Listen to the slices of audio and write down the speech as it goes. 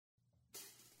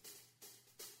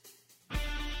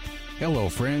Hello,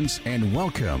 friends, and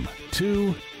welcome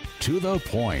to the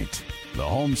Point, the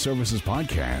home services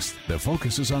podcast that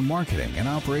focuses on marketing and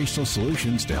operational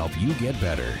solutions to help you get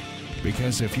better.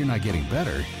 Because if you're not getting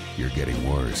better, you're getting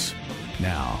worse.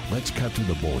 Now, let's cut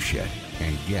through the bullshit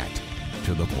and get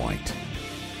to the point.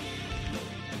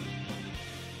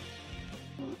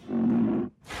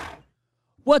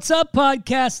 What's up,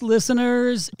 podcast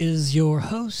listeners? Is your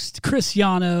host, Chris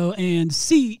Yano, and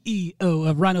CEO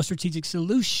of Rhino Strategic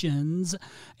Solutions.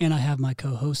 And I have my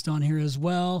co-host on here as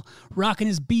well, rocking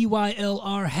his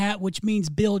BYLR hat, which means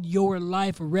Build Your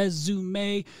Life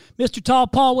Resume. Mr. Tall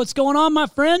Paul, what's going on, my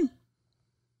friend?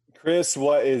 Chris,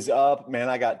 what is up? Man,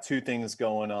 I got two things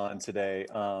going on today.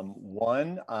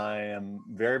 One, I am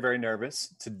very, very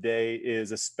nervous. Today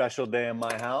is a special day in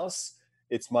my house.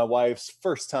 It's my wife's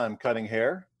first time cutting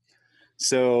hair.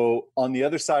 So on the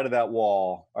other side of that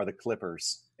wall are the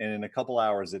clippers. And in a couple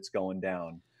hours, it's going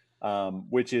down,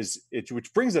 which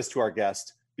brings us to our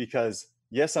guest because,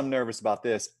 yes, I'm nervous about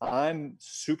this. I'm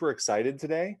super excited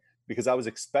today because I was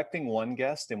expecting one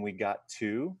guest and we got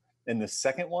two. And the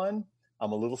second one,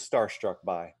 I'm a little starstruck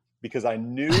by because I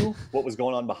knew what was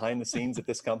going on behind the scenes at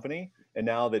this company. And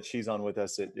now that she's on with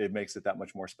us, it makes it that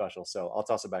much more special. So I'll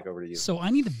toss it back over to you. So I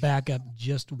need to back up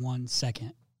just 1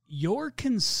 second. You're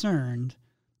concerned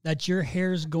that your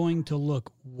hair's going to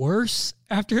look worse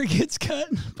after it gets cut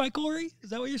by Corey? Is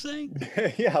that what you're saying?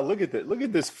 Yeah, look at that. Look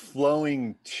at this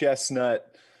flowing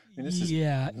chestnut. I mean, this is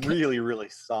really, really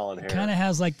solid hair. Kind of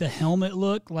has like the helmet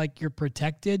look, like you're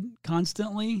protected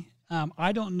constantly.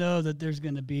 I don't know that there's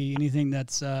going to be anything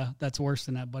that's worse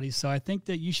than that, buddy. So I think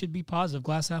that you should be positive.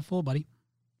 Glass half full, buddy.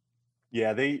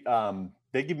 Yeah, they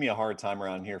give me a hard time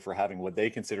around here for having what they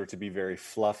consider to be very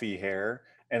fluffy hair.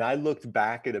 And I looked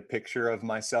back at a picture of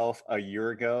myself a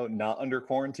year ago, not under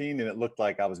quarantine, and it looked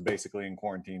like I was basically in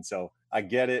quarantine. So I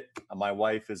get it. My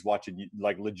wife is watching,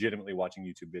 like legitimately watching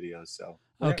YouTube videos. So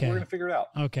we're going to figure it out.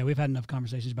 Okay, we've had enough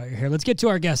conversations about your hair. Let's get to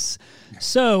our guests.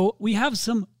 So we have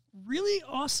some really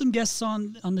awesome guests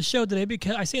on the show today,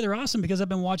 because I say they're awesome because I've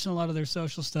been watching a lot of their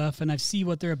social stuff and I see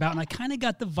what they're about, and I kind of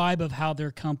got the vibe of how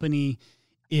their company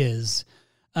is.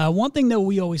 One thing that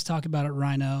we always talk about at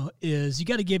Rhino is you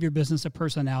got to give your business a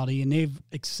personality, and they've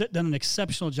done an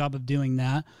exceptional job of doing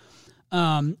that.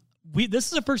 This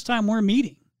is the first time we're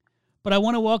meeting, but I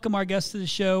want to welcome our guests to the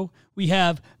show. We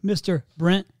have Mr.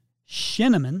 Brent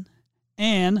Shinneman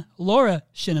and Laura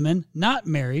Shinneman, not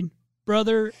married,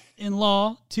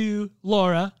 brother-in-law to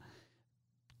Laura.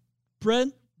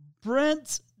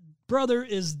 Brent's brother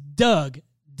is Doug.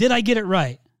 Did I get it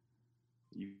right?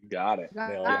 You got it.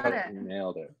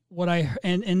 Nailed it. What they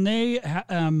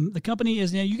the company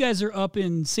is, you guys are up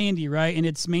in Sandy, right? And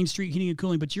it's Main Street Heating and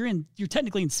Cooling, but you're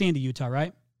technically in Sandy, Utah,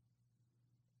 right?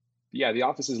 Yeah, the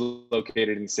office is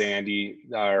located in Sandy.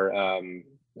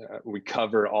 We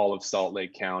cover all of Salt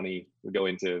Lake County. We go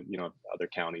into other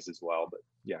counties as well, but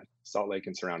yeah, Salt Lake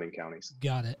and surrounding counties.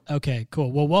 Got it. Okay,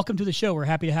 cool. Well, welcome to the show. We're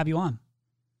happy to have you on.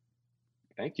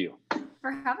 Thank you for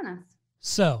having us.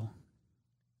 So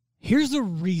here's the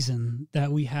reason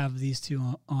that we have these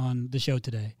two on the show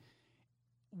today.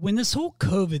 When this whole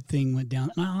COVID thing went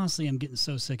down, and I honestly am getting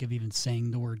so sick of even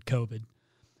saying the word COVID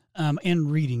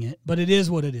and reading it, but it is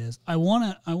what it is. I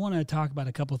want to talk about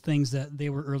a couple of things that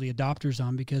they were early adopters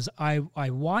on, because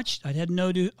I watched. I had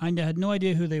no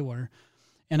idea who they were.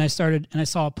 And I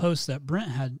saw a post that Brent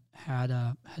had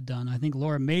done. I think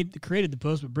Laura created the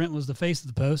post, but Brent was the face of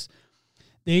the post.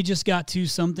 They just got to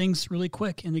some things really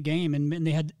quick in the game,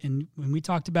 and when we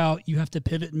talked about you have to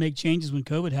pivot and make changes when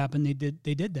COVID happened, they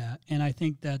did that, and I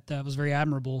think that was very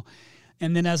admirable.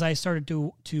 And then as I started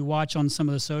to watch on some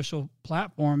of the social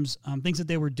platforms, things that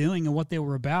they were doing and what they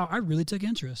were about, I really took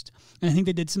interest. And I think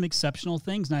they did some exceptional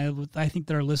things. And I think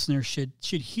that our listeners should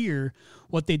hear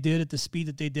what they did at the speed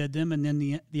that they did them, and then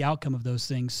the outcome of those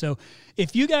things. So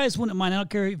if you guys wouldn't mind, I don't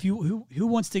care if who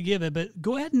wants to give it, but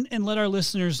go ahead and let our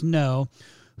listeners know,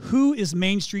 who is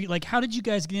Main Street? Like, how did you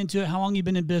guys get into it? How long you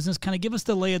been in business? Kind of give us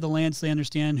the lay of the land so they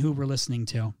understand who we're listening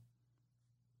to.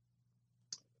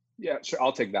 Yeah, sure.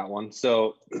 I'll take that one.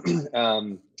 So,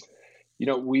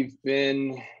 we've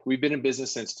been in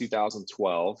business since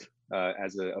 2012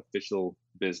 as an official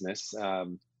business.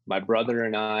 My brother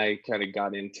and I kind of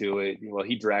got into it. Well,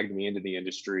 he dragged me into the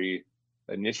industry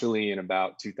initially in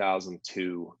about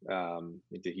 2002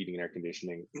 into heating and air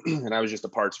conditioning. And I was just a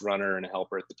parts runner and a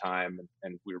helper at the time.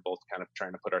 And we were both kind of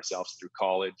trying to put ourselves through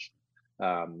college.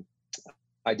 I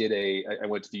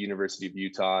went to the University of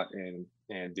Utah and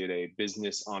did a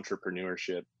business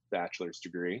entrepreneurship bachelor's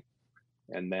degree.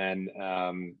 And then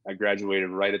I graduated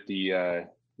right at the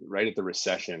right at the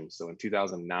recession. So in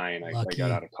 2009, I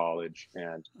got out of college,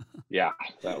 and yeah,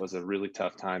 that was a really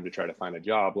tough time to try to find a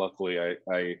job. Luckily,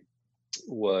 I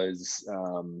was,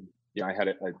 I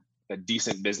had a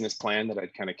decent business plan that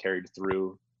I'd kind of carried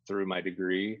through my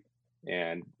degree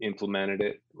and implemented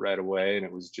it right away. And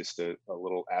it was just a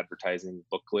little advertising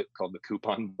booklet called the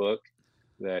Coupon Book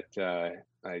that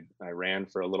I ran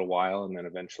for a little while, and then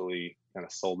eventually kind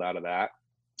of sold out of that.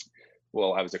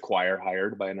 Well, I was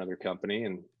hired by another company,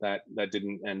 and that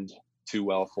didn't end too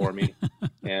well for me.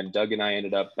 And Doug and I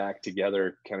ended up back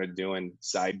together, kind of doing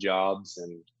side jobs.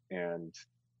 And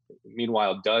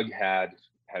meanwhile, Doug had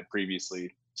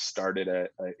previously started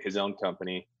his own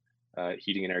company,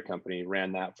 heating and air company,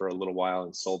 ran that for a little while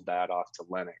and sold that off to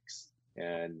Lennox.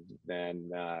 And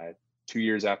then 2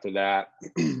 years after that,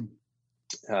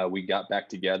 we got back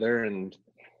together and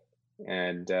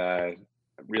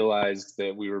realized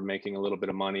that we were making a little bit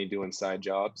of money doing side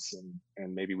jobs,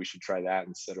 and maybe we should try that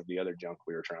instead of the other junk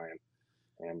we were trying.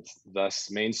 And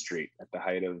thus Main Street, at the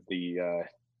height of the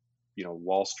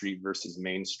Wall Street versus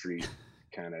Main Street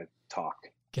kind of talk.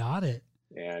 Got it.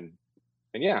 And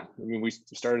yeah, I mean, we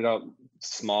started out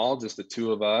small, just the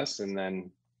two of us, and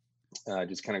then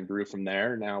just kind of grew from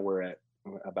there. Now we're at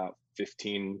about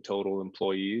 15 total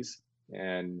employees,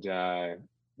 and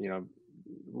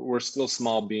we're still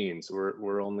small beans.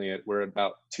 We're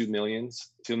about $2 million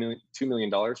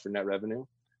for net revenue.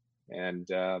 And,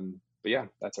 but yeah,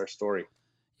 that's our story.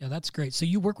 Yeah, that's great. So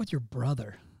you work with your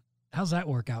brother. How's that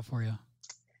work out for you?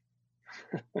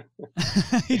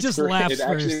 He just laughs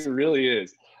first. It actually really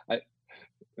is.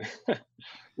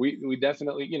 We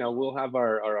definitely, we'll have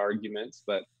our arguments,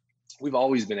 but we've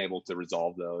always been able to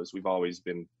resolve those. We've always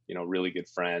been, really good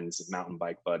friends, mountain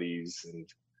bike buddies, and,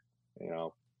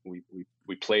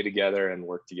 we play together and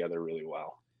work together really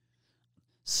well.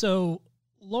 So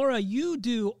Laura, you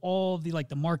do all the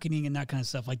the marketing and that kind of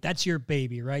stuff. Like, that's your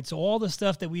baby, right? So all the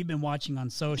stuff that we've been watching on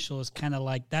social is kind of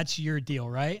like, that's your deal,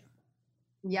 right?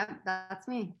 Yep, that's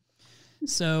me.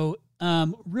 So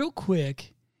real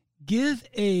quick, give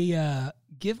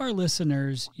our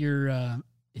listeners your,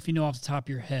 if you know off the top of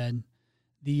your head,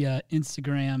 the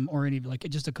Instagram or any,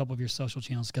 just a couple of your social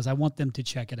channels, because I want them to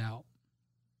check it out.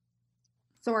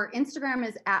 So our Instagram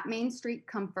is at Main Street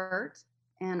Comfort,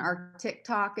 and our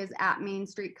TikTok is at Main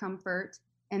Street Comfort.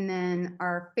 And then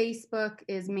our Facebook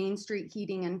is Main Street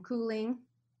Heating and Cooling.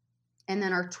 And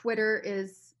then our Twitter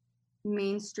is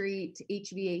Main Street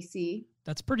HVAC.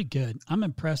 That's pretty good. I'm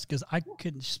impressed because I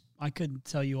couldn't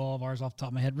tell you all of ours off the top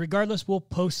of my head. Regardless, we'll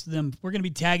post them. We're going to be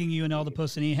tagging you in all the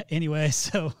posts anyway,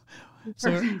 so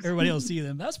everybody will see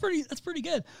them. That's pretty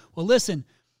good. Well, listen,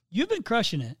 you've been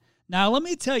crushing it. Now, let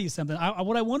me tell you something.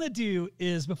 What I want to do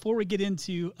is, before we get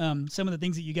into some of the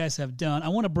things that you guys have done, I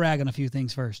want to brag on a few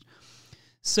things first.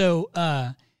 So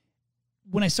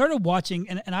when I started watching,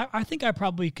 and I think I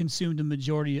probably consumed a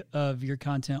majority of your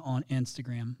content on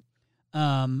Instagram,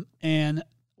 and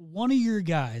one of your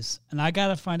guys, and I got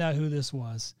to find out who this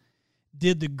was,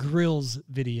 did the grills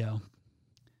video.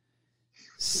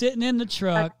 Sitting in the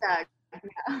truck. That's Doug.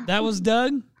 Yeah. That was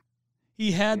Doug?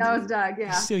 That was Doug,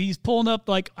 yeah. So he's pulling up,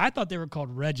 I thought they were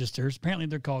called registers. Apparently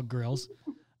they're called grills.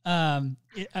 I'm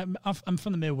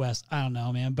from the Midwest. I don't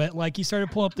know, man. But he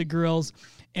started pulling up the grills,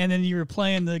 and then you were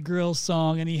playing the grills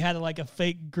song, and he had a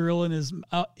fake grill in his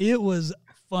it was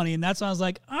funny. And that's when I was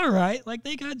like, all right,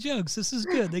 they got jokes. This is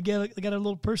good. They got a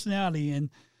little personality. And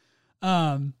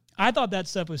I thought that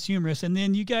stuff was humorous. And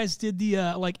then you guys did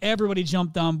the, everybody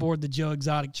jumped on board the Joe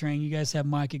Exotic train. You guys have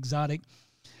Mike Exotic.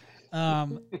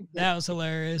 That was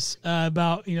hilarious.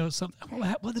 About,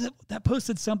 that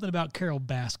posted something about Carol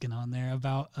Baskin on there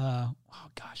about,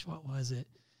 what was it?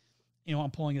 I'm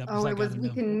pulling it up. Oh, it was, we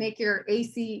can make your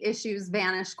AC issues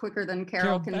vanish quicker than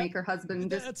Carol can make her husband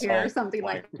disappear, or something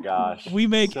like that. Gosh, we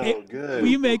make good.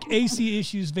 AC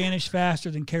issues vanish faster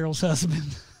than Carol's husband.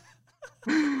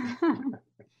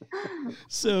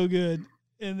 So good.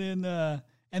 And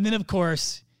then of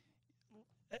course,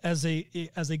 as a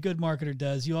good marketer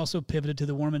does, you also pivoted to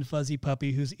the warm and fuzzy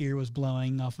puppy whose ear was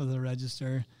blowing off of the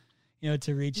register,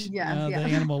 to reach the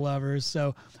animal lovers.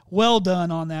 So well done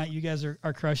on that. You guys are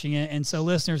crushing it. And so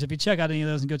listeners, if you check out any of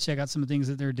those and go check out some of the things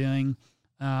that they're doing,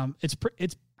 it's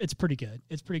pretty good.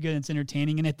 It's pretty good. It's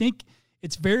entertaining. And I think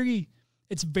it's very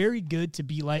good to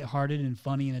be lighthearted and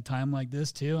funny in a time like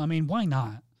this too. I mean, why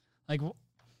not?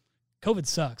 COVID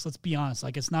sucks. Let's be honest.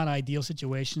 It's not an ideal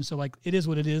situation. So it is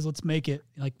what it is. Let's make it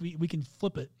we can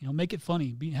flip it, make it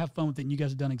funny, have fun with it. And you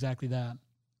guys have done exactly that.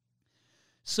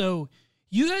 So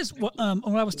you guys, when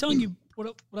I was telling you,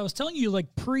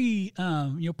 pre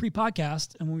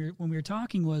podcast, and when we were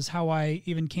talking, was how I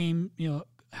even came,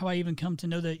 how I even come to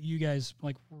know that you guys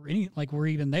were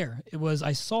even there. It was,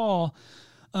 I saw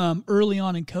early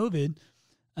on in COVID,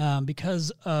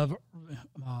 because of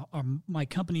my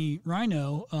company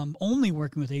Rhino, only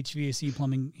working with HVAC,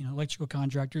 plumbing, electrical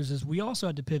contractors, is we also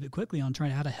had to pivot quickly on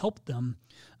trying how to help them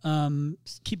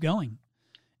keep going.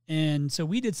 And so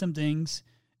we did some things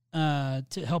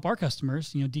to help our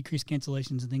customers, decrease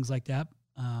cancellations and things like that.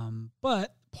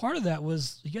 But part of that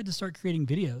was you had to start creating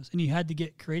videos, and you had to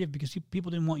get creative because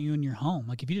people didn't want you in your home.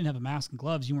 Like if you didn't have a mask and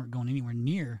gloves, you weren't going anywhere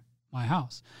near my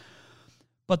house.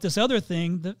 But this other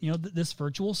thing that, this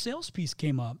virtual sales piece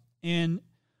came up, and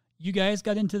you guys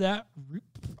got into that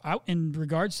out in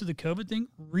regards to the COVID thing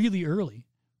really early.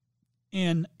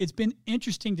 And it's been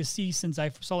interesting to see since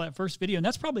I saw that first video. And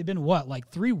that's probably been like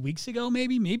 3 weeks ago,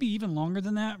 maybe even longer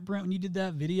than that, Brent, when you did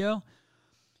that video.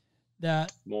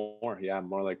 More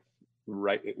like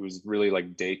it was really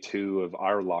like day 2 of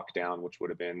our lockdown, which would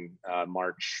have been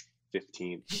March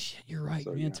 15th. Shit, you're right,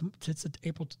 so, man. Yeah. It's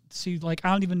April. See, like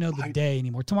I don't even know the day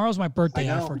anymore. Tomorrow's my birthday.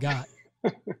 I forgot.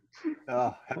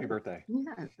 Happy birthday!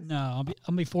 Yes. No,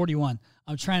 I'll be 41.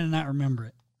 I'm trying to not remember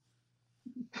it.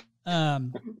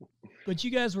 But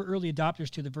you guys were early adopters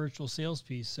to the virtual sales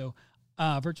piece. So,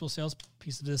 virtual sales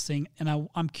piece of this thing, and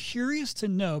I'm curious to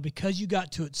know, because you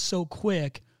got to it so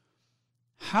quick,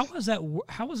 how has that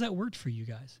worked for you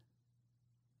guys?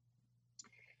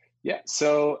 Yeah,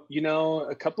 so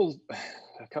a couple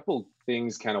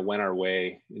things kind of went our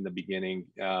way in the beginning.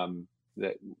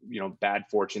 That bad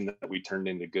fortune that we turned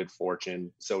into good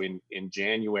fortune. So in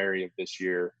January of this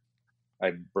year,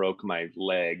 I broke my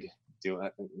leg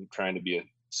trying to be a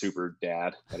super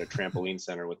dad at a trampoline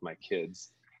center with my kids.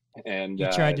 And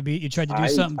you tried to do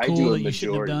something cool that you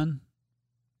shouldn't have done.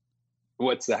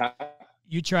 What's that?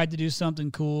 You tried to do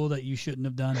something cool that you shouldn't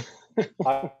have done.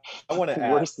 I want to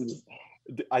ask.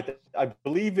 I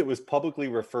believe it was publicly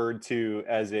referred to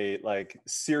as a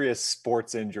serious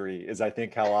sports injury, is I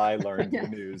think how I learned the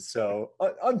news. So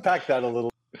unpack that a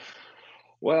little.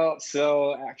 Well,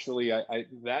 so actually, I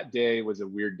that day was a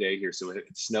weird day here. So it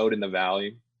snowed in the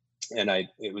valley, and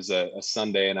it was a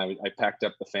Sunday, and I packed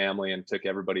up the family and took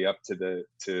everybody up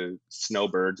to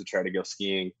Snowbird to try to go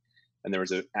skiing. And there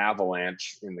was an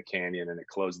avalanche in the canyon, and it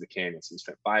closed the canyon. So we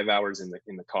spent 5 hours in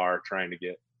the car trying to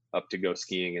get up to go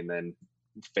skiing, and then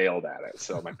failed at it.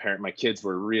 So my kids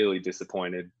were really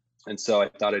disappointed. And so I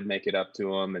thought I'd make it up to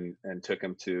them and took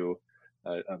them to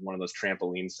one of those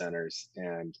trampoline centers.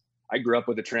 And I grew up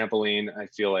with a trampoline. I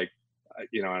feel like,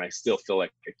 and I still feel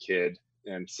like a kid.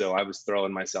 And so I was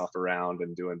throwing myself around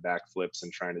and doing backflips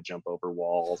and trying to jump over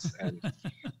walls.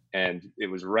 And it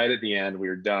was right at the end, we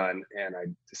were done. And I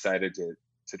decided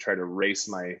to try to race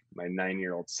my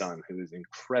 9-year-old son, who is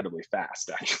incredibly fast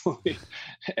actually.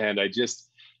 And I just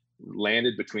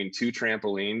landed between 2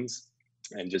 trampolines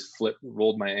and just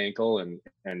rolled my ankle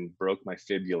and broke my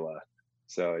fibula.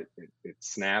 So it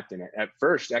snapped. And at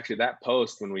first, actually, that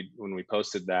post, when we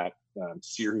posted that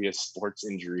serious sports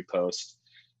injury post,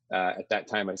 at that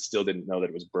time, I still didn't know that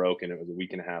it was broken. It was a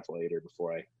week and a half later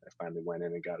before I finally went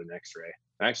in and got an x-ray.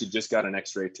 I actually just got an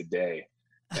x-ray today.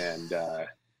 And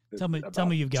tell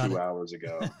me you've got 2 hours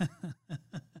ago.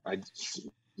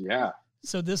 Yeah.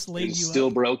 So this laid you still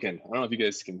up. Broken. I don't know if you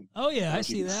guys can. Oh yeah, I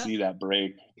see that. See that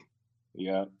break?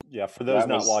 Yeah. Yeah. For those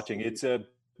not watching, it's a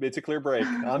clear break.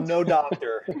 I'm no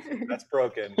doctor. That's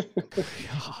broken.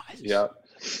 Gosh. Yeah.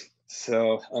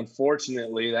 So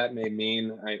unfortunately, that may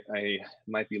mean I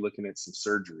might be looking at some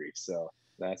surgery. So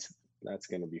that's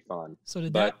going to be fun. So I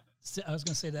was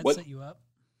going to say that set you up.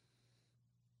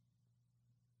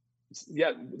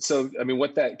 Yeah. So, I mean,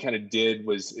 what that kind of did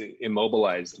was it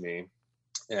immobilized me.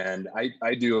 And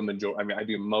I do I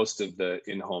do most of the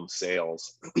in-home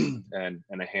sales and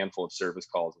a handful of service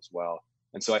calls as well.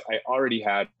 And so I already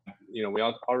had, we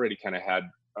already kind of had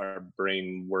our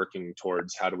brain working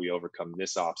towards how do we overcome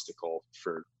this obstacle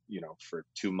for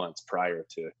 2 months prior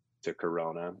to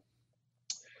Corona.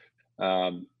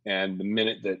 And the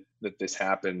minute that this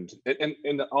happened,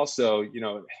 and also,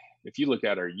 if you look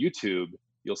at our YouTube,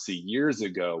 you'll see years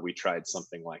ago we tried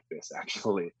something like this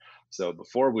actually. So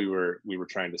before we were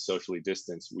trying to socially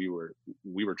distance, we were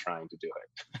trying to do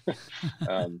it.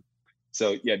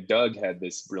 So yeah, Doug had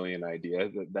this brilliant idea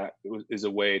that is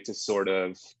a way to sort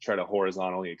of try to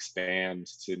horizontally expand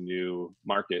to new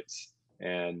markets,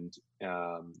 and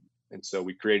so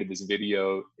we created this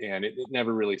video, and it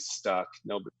never really stuck.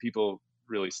 No, but people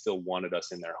really still wanted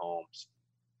us in their homes.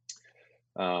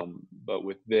 But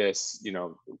with this,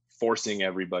 forcing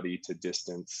everybody to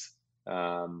distance,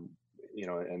 and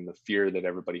the fear that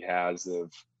everybody has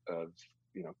of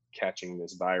catching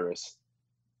this virus,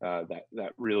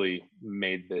 that really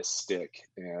made this stick.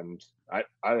 And I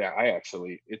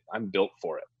actually, I'm built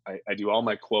for it. I do all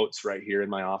my quotes right here in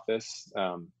my office,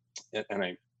 and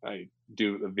I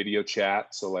do a video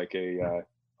chat. So like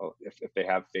if they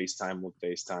have FaceTime, we'll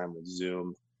FaceTime with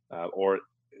Zoom, or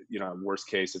worst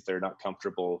case, if they're not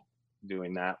comfortable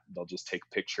doing that, they'll just take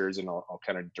pictures and I'll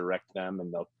kind of direct them,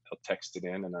 and they'll text it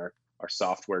in, and our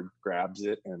software grabs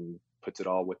it and puts it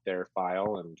all with their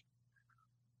file,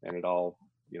 and it all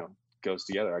goes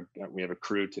together. We have a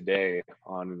crew today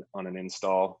on an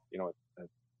install, a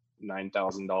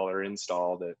 $9,000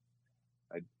 install that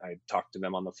I talked to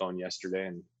them on the phone yesterday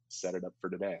and set it up for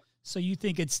today. So you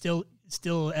think it's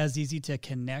still as easy to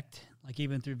connect, like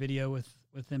even through video with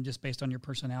them, just based on your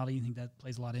personality? You think that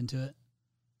plays a lot into it?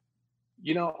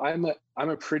 I'm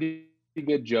a pretty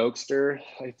good jokester,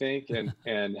 I think, and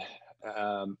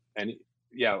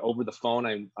yeah, over the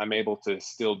phone, I'm able to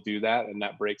still do that, and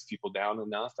that breaks people down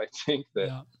enough, I think,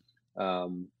 that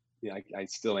I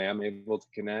still am able to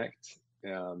connect.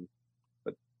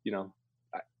 But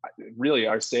really,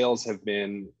 our sales have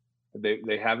been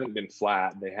they haven't been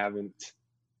flat. They haven't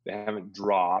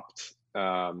dropped.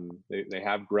 They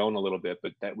have grown a little bit,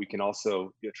 but that we can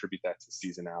also attribute that to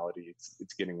seasonality.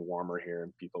 It's getting warmer here,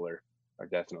 and people are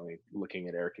definitely looking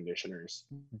at air conditioners.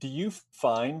 Do you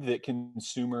find that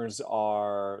consumers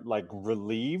are like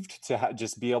relieved to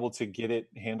just be able to get it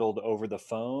handled over the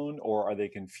phone, or are they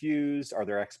confused? Are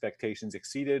their expectations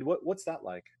exceeded? What's that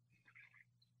like?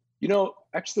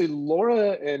 Actually,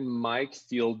 Laura and Mike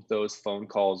field those phone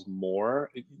calls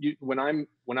more. When I'm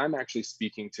actually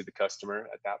speaking to the customer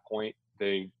at that point,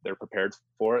 they're prepared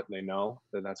for it. They know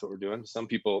that that's what we're doing. Some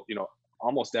people,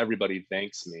 almost everybody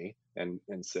thanks me and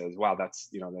says, wow, that's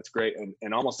great.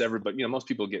 And almost everybody, most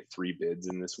people get 3 bids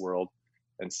in this world.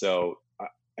 And so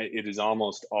it is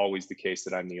almost always the case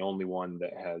that I'm the only one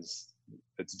that's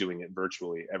doing it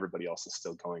virtually. Everybody else is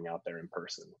still going out there in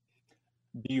person.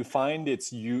 Do you find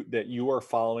that you are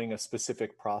following a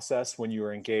specific process when you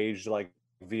are engaged, like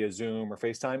via Zoom or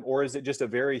FaceTime, or is it just a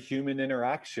very human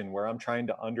interaction where I'm trying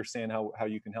to understand how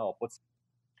you can help?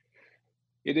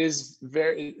 It is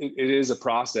a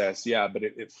process, yeah, but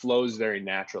it flows very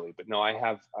naturally. But no, I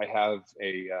have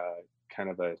a kind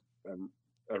of a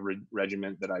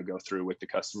regiment that I go through with the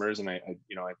customers, and I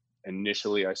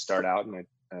initially I start out and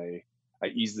I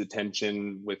ease the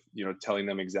tension with telling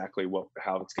them exactly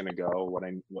how it's going to go,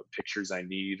 what pictures I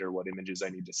need or what images I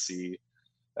need to see,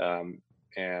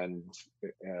 and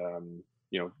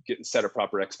set a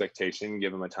proper expectation,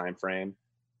 give them a time frame,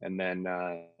 and then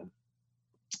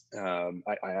I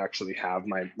actually have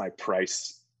my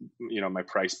price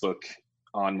book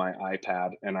on my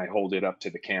iPad, and I hold it up to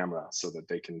the camera so that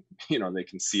they can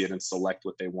see it and select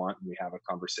what they want, and we have a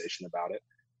conversation about it,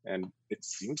 and it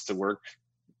seems to work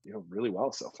really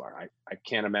well so far. I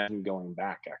can't imagine going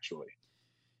back, actually.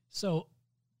 So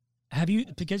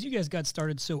because you guys got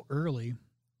started so early,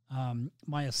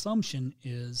 my assumption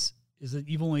is that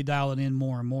you've only dialed it in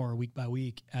more and more week by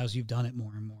week as you've done it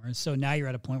more and more. And so now you're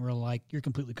at a point where you're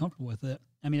completely comfortable with it.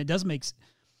 I mean, it does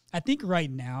I think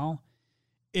right now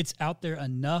it's out there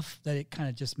enough that it kind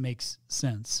of just makes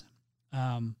sense.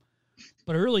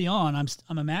 But early on,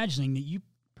 I'm imagining that you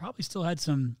probably still had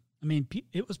some,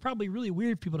 it was probably really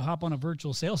weird for people to hop on a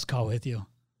virtual sales call with you.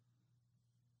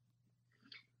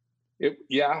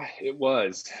 It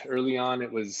was. Early on,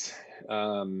 it was,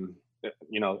 in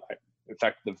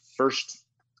fact, the first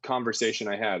conversation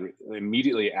I had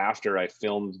immediately after I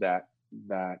filmed that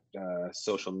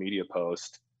social media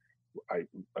post, a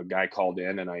guy called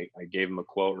in and I gave him a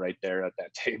quote right there at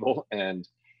that table. And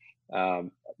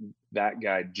that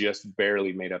guy just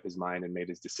barely made up his mind and made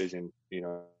his decision,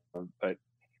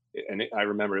 I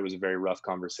remember it was a very rough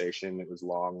conversation. It was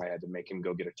long. I had to make him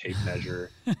go get a tape measure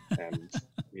and,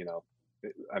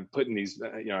 I'm putting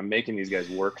I'm making these guys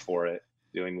work for it,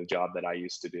 doing the job that I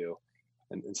used to do.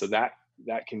 And so that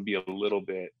can be a little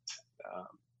bit,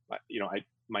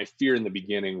 my fear in the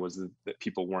beginning was that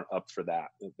people weren't up for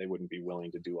that they wouldn't be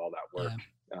willing to do all that work.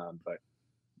 Yeah. But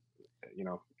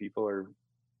people are,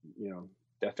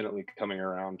 definitely coming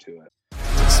around to it.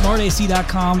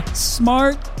 SmartAC.com,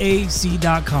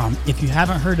 SmartAC.com. If you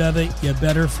haven't heard of it, you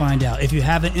better find out. If you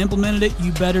haven't implemented it,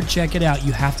 you better check it out.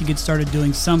 You have to get started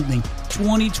doing something.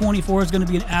 2024 is going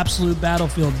to be an absolute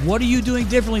battlefield. What are you doing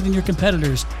differently than your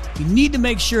competitors? You need to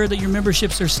make sure that your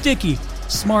memberships are sticky.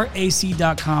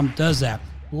 SmartAC.com does that.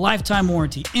 Lifetime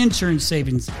warranty, insurance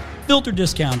savings, filter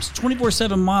discounts,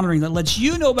 24/7 monitoring that lets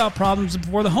you know about problems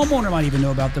before the homeowner might even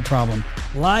know about the problem.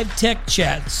 Live tech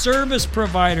chat, service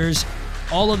providers,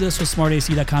 all of this with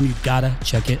SmartAC.com. You've got to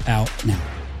check it out now.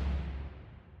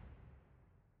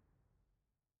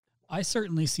 I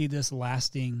certainly see this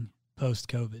lasting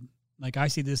post-COVID. Like I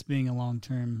see this being a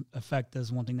long-term effect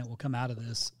as one thing that will come out of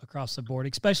this across the board,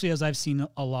 especially as I've seen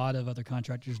a lot of other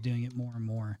contractors doing it more and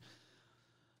more.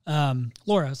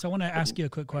 Laura, so I want to ask you a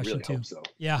quick question really too. Hope so.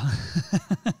 Yeah.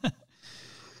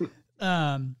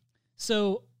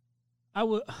 So I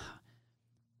would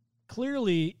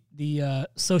clearly the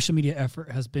social media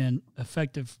effort has been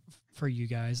effective for you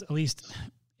guys, at least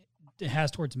it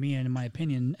has towards me and in my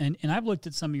opinion. And I've looked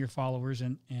at some of your followers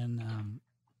and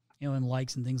you know, and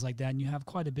likes and things like that, and you have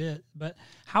quite a bit. But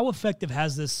how effective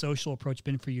has this social approach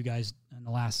been for you guys in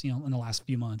the last, you know, in the last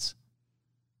few months?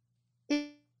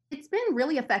 It's been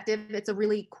really effective. It's a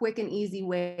really quick and easy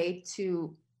way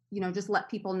to, you know, just let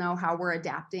people know how we're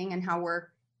adapting and how we're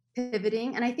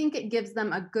pivoting. And I think it gives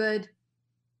them a good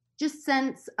just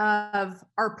sense of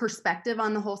our perspective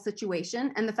on the whole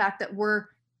situation and the fact that we're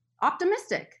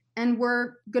optimistic and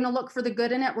we're going to look for the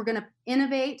good in it. We're going to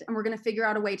innovate and we're going to figure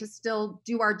out a way to still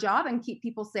do our job and keep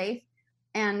people safe.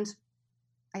 And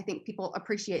I think people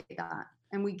appreciate that.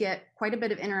 And we get quite a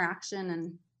bit of interaction,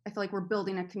 and I feel like we're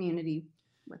building a community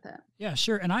with it. Yeah,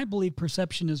 sure. And I believe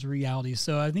perception is reality.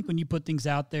 So I think when you put things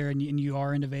out there and you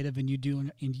are innovative and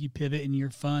you pivot and you're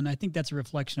fun, I think that's a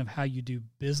reflection of how you do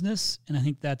business. And I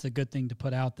think that's a good thing to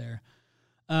put out there.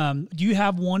 Do you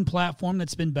have one platform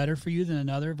that's been better for you than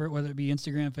another, whether it be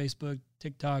Instagram, Facebook,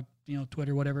 TikTok, you know,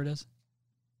 Twitter, whatever it is?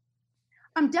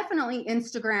 Definitely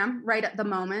Instagram right at the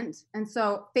moment. And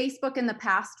so Facebook in the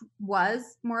past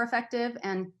was more effective,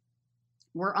 and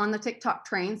we're on the TikTok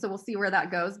train, so we'll see where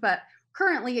that goes. But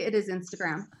currently it is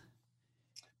Instagram.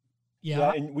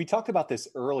 Yeah. And we talked about this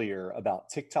earlier about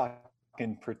TikTok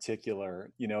in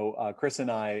particular. You know, Chris and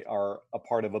I are a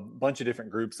part of a bunch of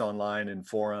different groups online and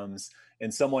forums,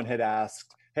 and someone had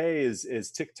asked, hey,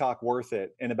 is TikTok worth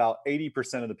it? And about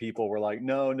 80% of the people were like,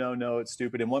 no, it's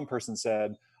stupid. And one person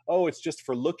said, oh, it's just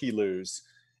for looky-loos.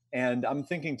 And I'm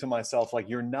thinking to myself, like,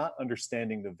 you're not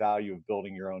understanding the value of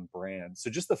building your own brand. So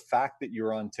just the fact that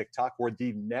you're on TikTok, where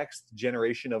the next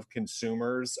generation of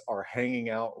consumers are hanging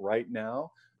out right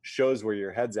now, shows where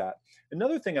your head's at.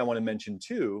 Another thing I want to mention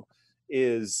too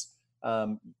is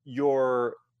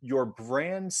your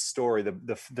brand story.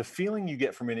 The feeling you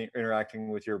get from interacting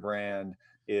with your brand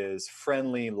is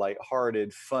friendly,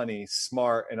 lighthearted, funny,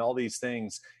 smart, and all these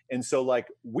things. And so, like,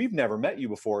 we've never met you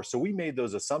before, so we made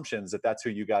those assumptions that that's who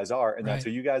you guys are, and that's who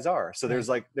you guys are. So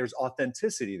there's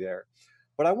authenticity there.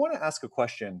 But I want to ask a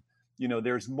question. You know,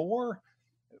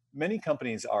 many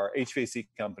companies are HVAC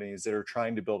companies that are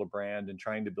trying to build a brand and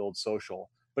trying to build social,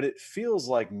 but it feels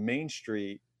like Main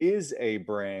Street is a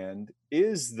brand,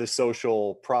 is the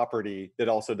social property that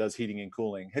also does heating and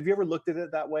cooling. Have you ever looked at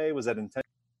it that way? Was that intentional?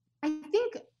 I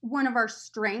think one of our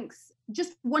strengths,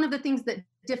 just one of the things that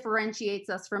differentiates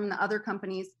us from the other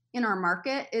companies in our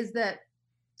market, is that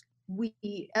we,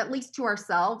 at least to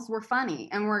ourselves, we're funny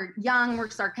and we're young,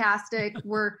 we're sarcastic,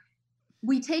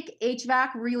 we take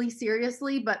HVAC really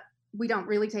seriously, but we don't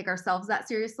really take ourselves that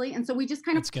seriously. And so we just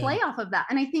kind of play off of that.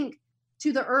 And I think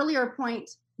to the earlier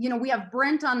point, you know, we have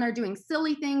Brent on there doing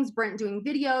silly things, Brent doing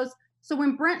videos. So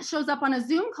when Brent shows up on a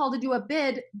Zoom call to do a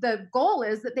bid, the goal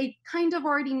is that they kind of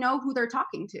already know who they're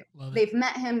talking to. They've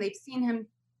met him, they've seen him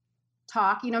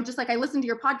talk, you know, just like I listen to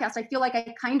your podcast, I feel like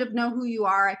I kind of know who you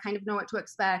are. I kind of know what to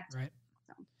expect. Right.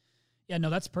 So. Yeah,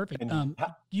 no, that's perfect.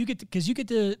 You get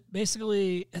to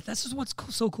basically, that's just what's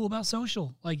so cool about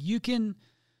social. Like you can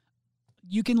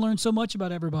learn so much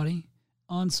about everybody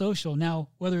on social. Now,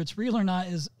 whether it's real or not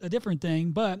is a different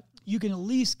thing, but you can at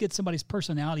least get somebody's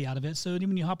personality out of it. So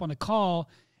when you hop on a call,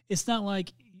 it's not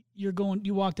like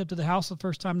you walked up to the house the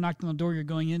first time, knocked on the door, you're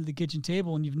going into the kitchen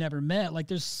table and you've never met. Like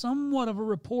there's somewhat of a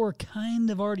rapport kind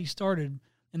of already started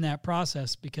in that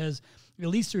process, because at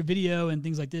least through video and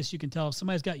things like this, you can tell if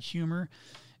somebody's got humor,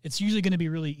 it's usually going to be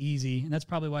really easy. And that's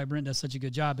probably why Brent does such a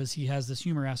good job, is he has this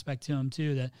humor aspect to him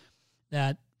too,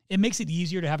 that it makes it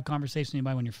easier to have a conversation with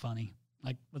anybody when you're funny.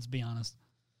 Like, let's be honest.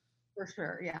 For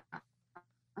sure. Yeah.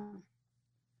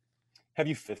 Have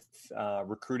you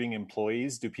recruiting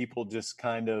employees? Do people just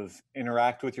kind of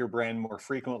interact with your brand more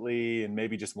frequently and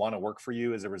maybe just want to work for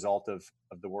you as a result of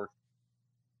the work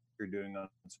you're doing on?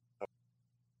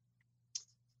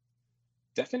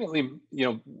 Definitely, you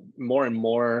know, more and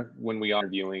more when we are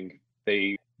interviewing,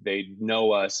 they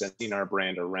know us and seen our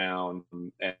brand around,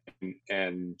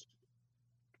 and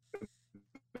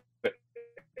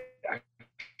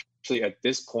actually at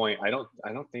this point, I don't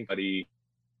think anybody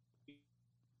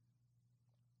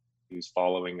who's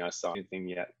following us on anything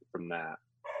yet from that.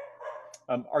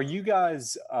 Are you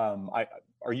guys,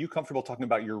 are you comfortable talking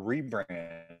about your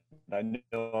rebrand I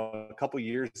know a couple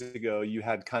years ago you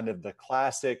had kind of the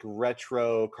classic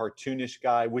retro cartoonish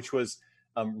guy, which was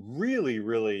really,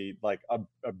 really like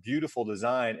a beautiful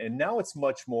design. And now it's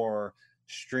much more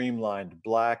streamlined,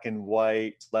 black and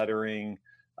white lettering.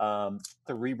 The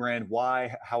rebrand,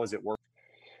 why? How has it worked?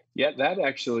 Yeah, that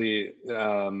actually,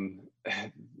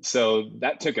 so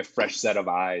that took a fresh set of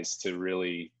eyes to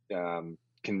really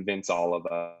convince all of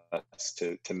us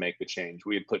to make the change.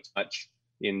 We had put much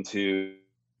into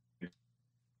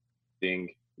being,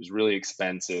 it was really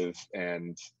expensive,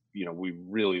 and we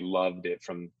really loved it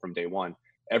from day one.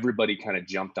 Everybody kind of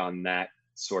jumped on that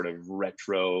sort of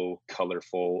retro,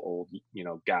 colorful, old,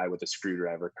 guy with a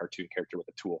screwdriver, cartoon character with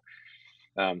a tool.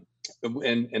 And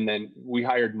then we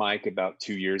hired Mike about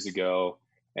 2 years ago,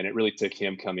 and it really took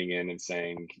him coming in and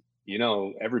saying,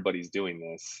 everybody's doing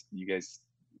this.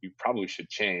 You probably should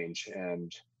change.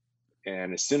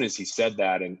 And as soon as he said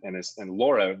that, and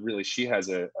Laura, really, she has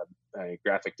a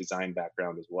graphic design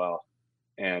background as well.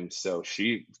 And so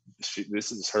she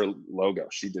this is her logo.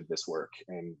 She did this work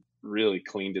and really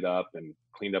cleaned it up and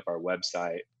cleaned up our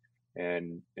website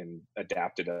and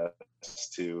adapted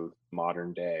us to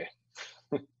modern day.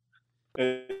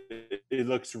 It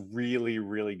looks really,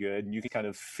 really good, and you can kind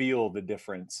of feel the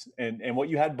difference. And what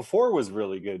you had before was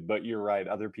really good, but you're right,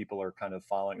 other people are kind of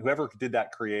following. Whoever did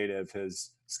that creative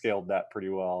has scaled that pretty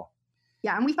well.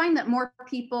 Yeah, and we find that more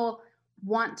people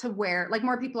want to wear, like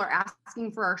more people are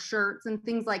asking for our shirts and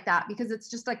things like that, because it's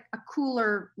just like a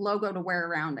cooler logo to wear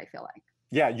around, I feel like.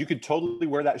 Yeah, you could totally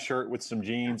wear that shirt with some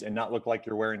jeans and not look like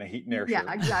you're wearing a heat and air shirt.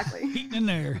 Yeah, exactly. Heat in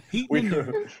there.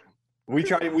 We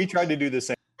tried to do the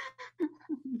same.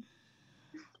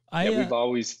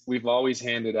 We've always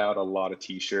handed out a lot of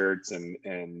T-shirts, and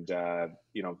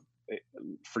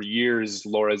for years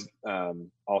Laura's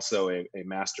also a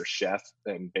master chef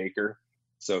and baker,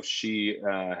 so she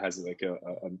has like a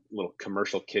little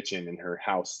commercial kitchen in her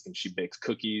house, and she bakes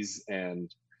cookies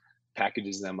and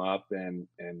packages them up, and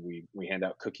we hand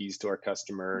out cookies to our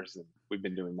customers, and we've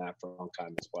been doing that for a long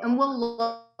time as well. And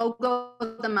we'll logo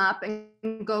them up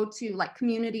and go to like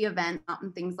community events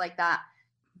and things like that,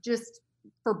 just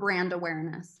for brand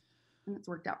awareness, and it's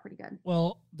worked out pretty good.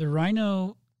 Well, the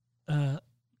Rhino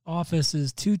office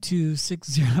is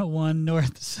 22601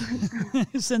 North.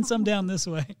 Send some down this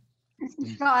way.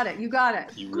 You got it.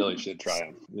 You really should try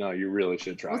them. No, you really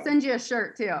should try. We'll send you a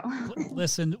shirt too.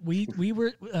 Listen, we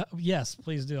were yes,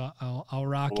 please do. I'll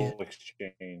rock it.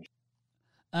 Exchange.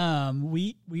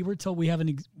 We were told we have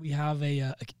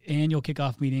a annual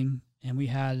kickoff meeting. And we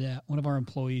had one of our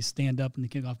employees stand up in the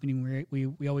kickoff meeting where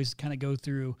we always kind of go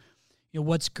through,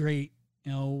 what's great,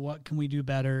 what can we do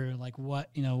better? Like what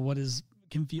is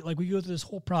confused? Like we go through this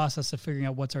whole process of figuring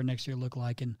out what's our next year look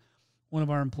like. And one of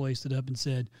our employees stood up and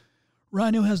said,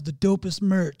 Rhino has the dopest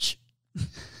merch.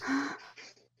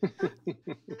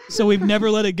 So we've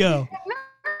never let it go. It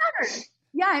matters.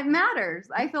 Yeah, it matters.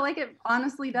 I feel like it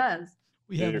honestly does.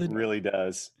 It really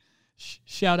does.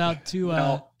 Shout out to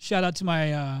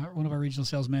my one of our regional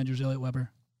sales managers, Elliot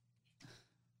Weber.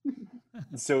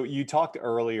 So you talked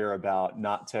earlier about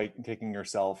not taking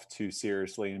yourself too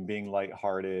seriously and being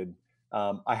lighthearted.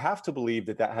 I have to believe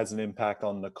that has an impact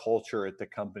on the culture at the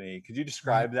company. Could you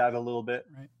describe that a little bit?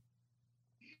 Right.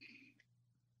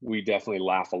 We definitely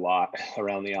laugh a lot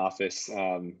around the office,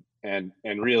 and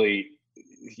really,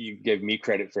 you give me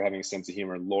credit for having a sense of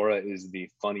humor. Laura is the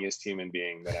funniest human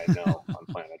being that I know on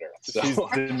planet Earth. So she's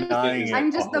denying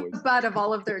I'm just the butt of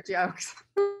all of their jokes.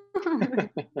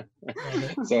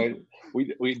 So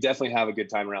we definitely have a good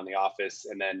time around the office.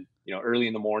 And then, early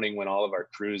in the morning when all of our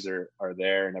crews are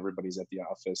there and everybody's at the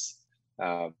office,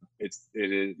 it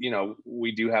is,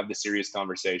 we do have the serious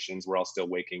conversations. We're all still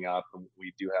waking up, and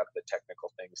we do have the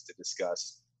technical things to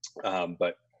discuss.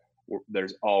 But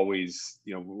there's always,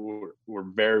 we're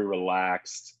very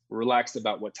relaxed. We're relaxed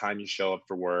about what time you show up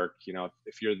for work.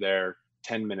 If you're there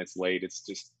 10 minutes late, it's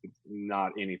just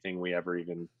not anything we ever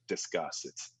even discuss.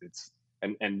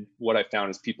 And what I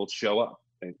found is people show up.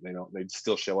 They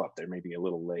still show up. They're maybe a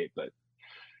little late, but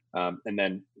and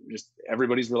then just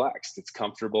everybody's relaxed. It's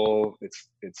comfortable. It's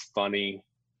funny.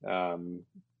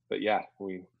 But yeah,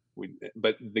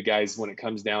 but the guys, when it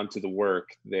comes down to the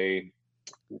work,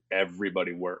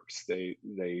 everybody works. They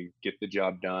get the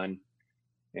job done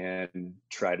and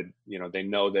try to, they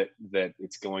know that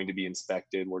it's going to be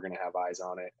inspected. We're going to have eyes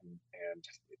on it, and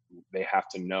they have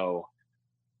to know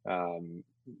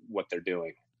what they're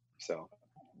doing. So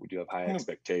we do have high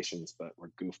expectations, but we're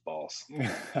goofballs.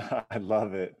 I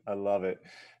love it.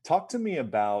 Talk to me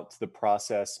about the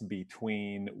process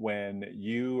between when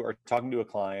you are talking to a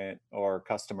client or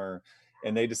customer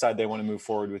and they decide they want to move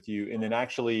forward with you, and then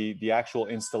actually the actual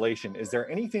installation, is there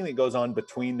anything that goes on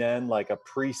between then, like a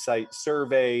pre-site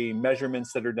survey,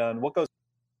 measurements that are done? What goes?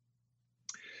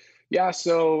 Yeah,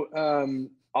 so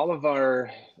all of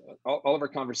our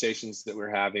conversations that we're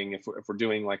having, if we're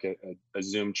doing like a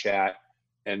Zoom chat,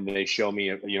 and they show me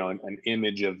an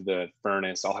image of the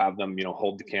furnace, I'll have them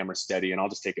hold the camera steady, and I'll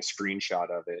just take a screenshot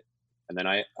of it, and then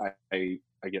I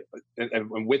get,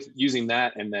 and with using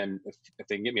that, and then if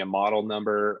they can get me a model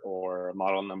number or a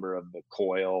model number of the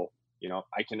coil,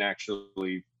 I can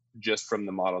actually just from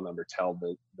the model number tell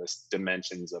the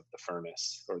dimensions of the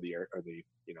furnace or the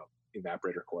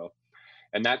evaporator coil.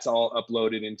 And that's all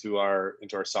uploaded into our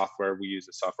software. We use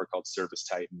a software called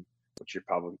ServiceTitan, which you're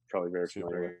probably very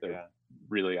familiar with. They're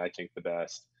really, I think, the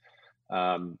best.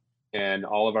 And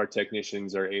all of our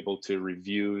technicians are able to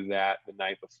review that the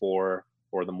night before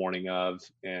or the morning of,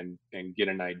 and get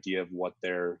an idea of what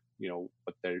their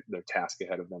task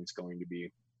ahead of them is going to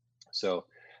be. So,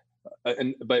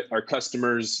 but our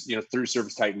customers, through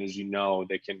ServiceTitan, as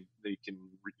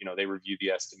they review the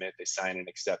estimate, they sign and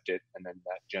accept it, and then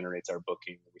that generates our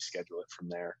booking, and we schedule it from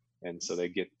there. And so they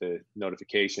get the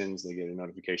notifications. They get a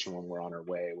notification when we're on our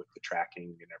way with the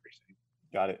tracking and everything.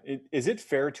 Got it. Is it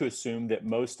fair to assume that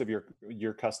most of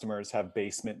your customers have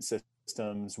basement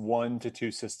systems, 1 to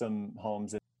 2 system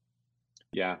homes?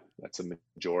 Yeah, that's a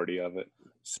majority of it.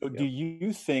 So do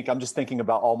you think, I'm just thinking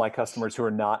about all my customers who are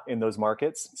not in those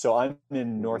markets. So I'm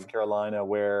in North Carolina,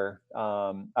 where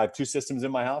I have 2 systems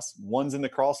in my house. One's in the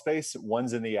crawl space,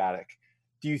 one's in the attic.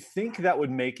 Do you think that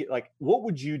would make it, like, what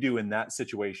would you do in that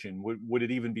situation? Would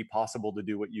it even be possible to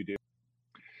do what you do?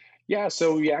 Yeah,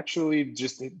 so we actually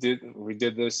did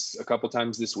this a couple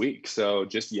times this week. So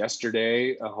just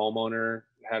yesterday, a homeowner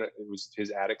it was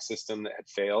his attic system that had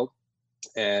failed,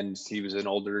 and he was an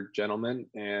older gentleman,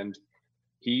 and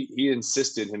he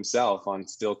insisted himself on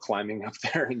still climbing up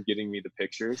there and getting me the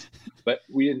pictures. But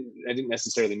I didn't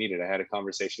necessarily need it. I had a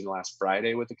conversation last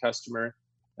Friday with a customer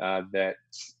that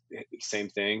same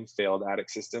thing, failed attic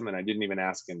system, and I didn't even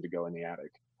ask him to go in the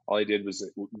attic. All I did was,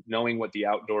 knowing what the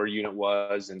outdoor unit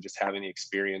was and just having the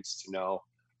experience to know,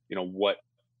 what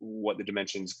the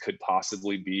dimensions could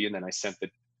possibly be. And then I sent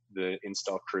the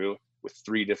install crew with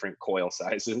 3 different coil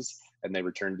sizes, and they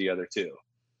returned the other 2.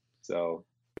 So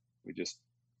we just,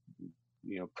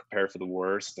 prepare for the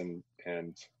worst. And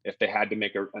if they had to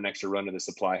make an extra run to the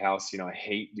supply house, I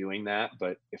hate doing that,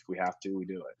 but if we have to, we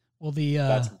do it. Well,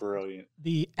 that's brilliant.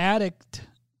 The attic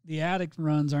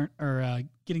runs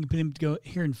getting them to go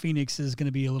here in Phoenix is going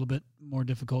to be a little bit more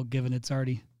difficult, given it's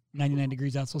already 99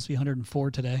 degrees out. It's supposed to be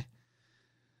 104 today.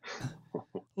 A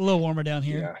little warmer down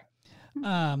here.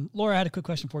 Yeah. Laura, I had a quick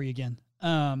question for you again.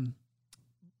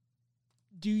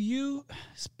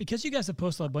 Because you guys have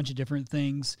posted a bunch of different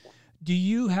things, do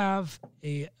you have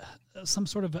some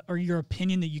sort of, or your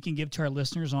opinion that you can give to our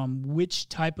listeners on which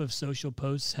type of social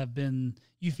posts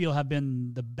you feel have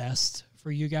been the best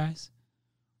for you guys?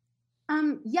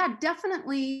 Yeah,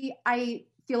 definitely. I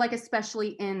feel like, especially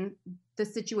in the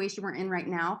situation we're in right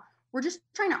now, we're just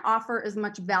trying to offer as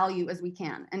much value as we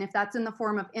can. And if that's in the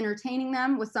form of entertaining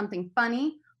them with something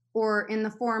funny, or in the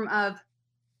form of,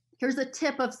 here's a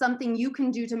tip of something you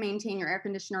can do to maintain your air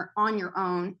conditioner on your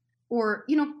own, or,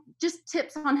 just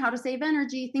tips on how to save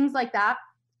energy, things like that.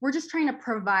 We're just trying to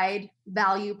provide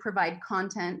value, provide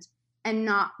content, and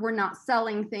we're not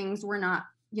selling things. We're not,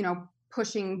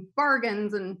 pushing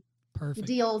bargains and Perfect.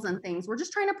 Deals and things. We're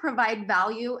just trying to provide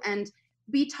value and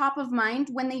be top of mind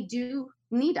when they do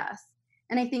need us.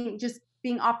 And I think just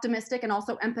being optimistic and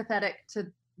also empathetic to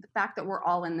the fact that we're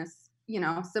all in this,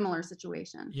 similar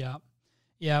situation. Yeah.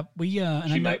 Yeah. We,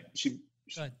 and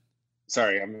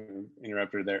sorry, I'm going to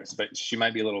interrupt her there, but she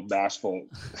might be a little bashful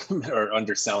or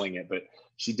underselling it, but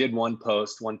she did one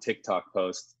TikTok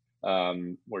post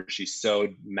where she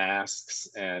sewed masks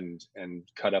and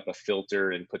cut up a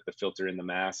filter and put the filter in the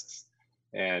masks,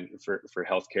 and for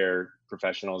healthcare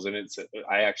professionals. And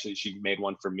she made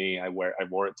one for me. I wore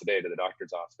it today to the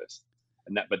doctor's office,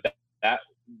 and that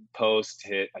post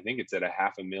hit, I think it's at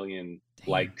 500,000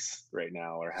 likes right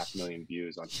now, or 500,000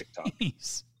 views on TikTok.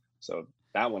 Jeez. So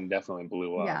that one definitely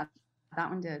blew up. Yeah, that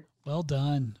one did. Well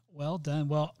done. Well,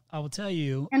 I will tell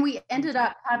you. And we ended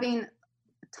up having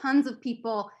tons of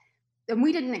people, and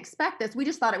we didn't expect this. We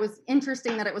just thought it was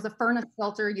interesting that it was a furnace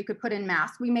filter you could put in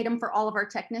masks. We made them for all of our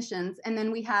technicians. And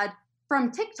then we had,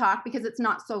 from TikTok, because it's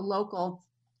not so local,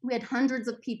 we had hundreds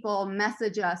of people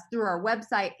message us through our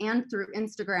website and through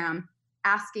Instagram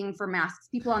asking for masks,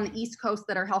 people on the East Coast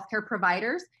that are healthcare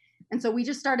providers. And so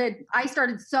I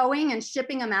started sewing and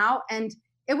shipping them out. And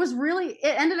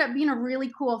it ended up being a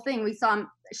really cool thing. We saw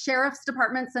sheriff's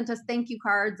department sent us thank you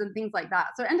cards and things like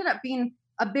that. So it ended up being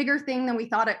a bigger thing than we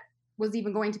thought it was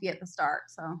even going to be at the start.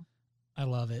 So I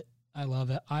love it. I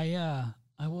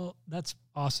will, that's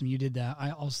awesome. You did that.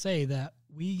 I'll say that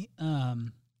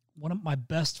one of my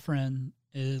best friend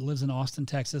lives in Austin,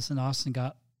 Texas, and Austin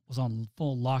was on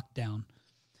full lockdown.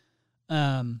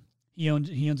 He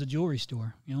owns a jewelry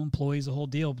store, employees, the whole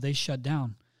deal, but they shut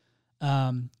down.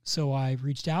 So I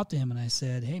reached out to him and I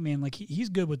said, hey man, like he's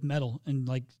good with metal and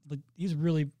like he's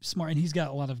really smart, and he's got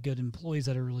a lot of good employees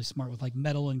that are really smart with like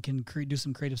metal and can do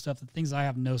some creative stuff, the things I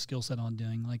have no skill set on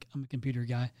doing. Like I'm a computer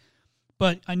guy,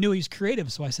 but I knew he's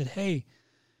creative. So I said, hey,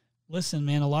 listen,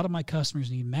 man, a lot of my customers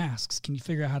need masks. Can you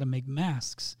figure out how to make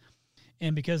masks?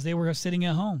 And because they were sitting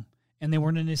at home and they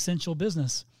weren't an essential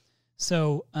business.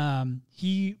 So,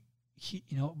 he,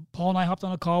 Paul and I hopped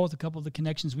on a call with a couple of the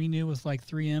connections we knew with like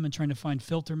 3M and trying to find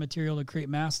filter material to create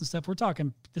masks and stuff. We're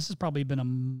talking, this has probably been a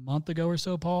month ago or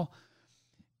so, Paul.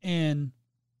 And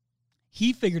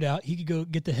he figured out he could go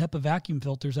get the HEPA vacuum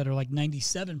filters that are like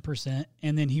 97%.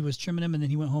 And then he was trimming them and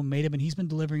then he went home, made them, and he's been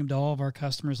delivering them to all of our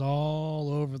customers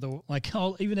all over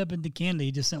even up into Canada.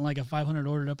 He just sent like a 500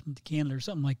 ordered up into Canada or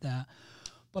something like that.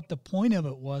 But the point of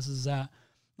it is that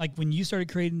like when you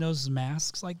started creating those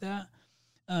masks like that,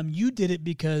 you did it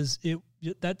because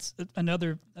that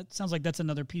sounds like that's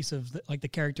another piece of the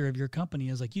character of your company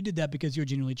is like you did that because you're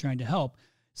genuinely trying to help.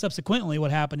 Subsequently,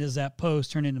 what happened is that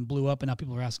post turned in and blew up, and now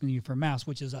people are asking you for masks,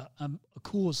 which is a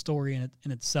cool story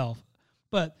in itself.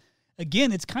 But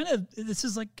again, this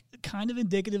is like kind of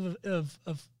indicative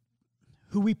of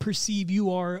who we perceive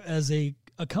you are as a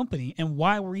company, and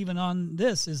why we're even on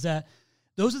this is that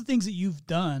those are the things that you've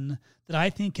done that I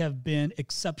think have been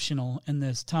exceptional in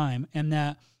this time, and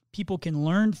that people can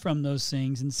learn from those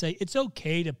things and say, it's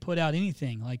okay to put out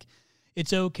anything. Like,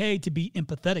 it's okay to be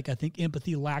empathetic. I think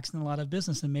empathy lacks in a lot of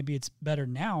business, and maybe it's better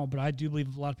now, but I do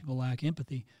believe a lot of people lack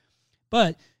empathy.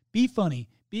 But be funny,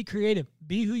 be creative,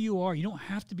 be who you are. You don't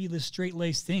have to be this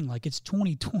straight-laced thing. Like, it's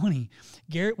 2020.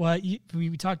 Gary,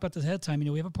 we talked about this ahead of time.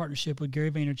 We have a partnership with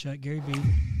Gary Vaynerchuk, Gary V.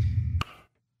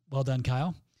 Well done,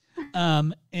 Kyle.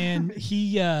 And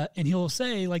he'll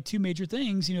say like two major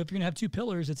things, if you're going to have two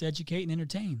pillars, it's educate and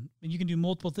entertain. And you can do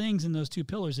multiple things in those two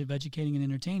pillars of educating and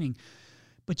entertaining,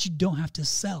 but you don't have to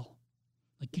sell.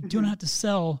 Like you don't have to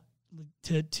sell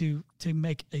to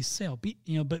make a sale.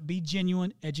 But be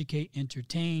genuine, educate,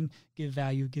 entertain, give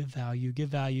value,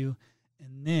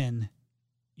 and then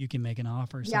you can make an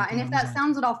offer. Yeah, and if that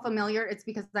sounds at all familiar, it's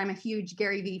because I'm a huge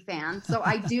Gary Vee fan. So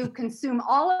I do consume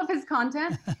all of his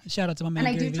content. Shout out to my man,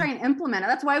 and I do try and implement it.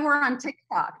 That's why we're on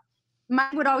TikTok.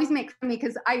 Mike would always make fun of me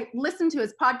because I listen to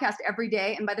his podcast every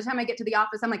day. And by the time I get to the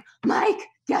office, I'm like, Mike,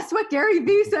 guess what Gary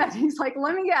Vee said? He's like,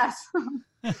 let me guess.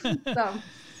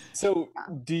 So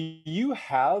do you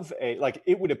have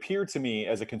it would appear to me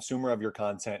as a consumer of your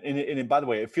content, and by the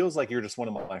way, it feels like you're just one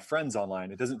of my friends online.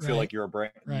 It doesn't feel like you're a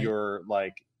brand, you're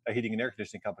like a heating and air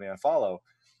conditioning company I follow,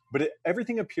 but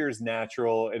everything appears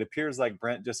natural. It appears like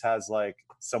Brent just has like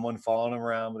someone following him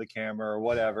around with a camera or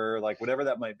whatever, like whatever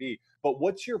that might be. But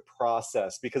what's your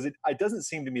process? Because it doesn't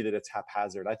seem to me that it's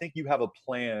haphazard. I think you have a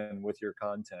plan with your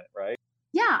content, right?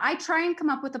 Yeah, I try and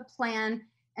come up with a plan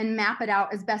and map it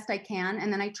out as best I can.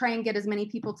 And then I try and get as many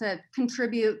people to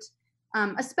contribute,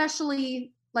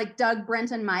 especially like Doug,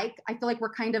 Brent, and Mike. I feel like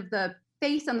we're kind of the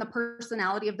face and the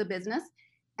personality of the business.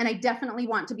 And I definitely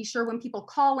want to be sure when people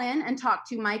call in and talk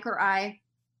to Mike or I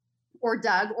or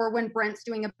Doug, or when Brent's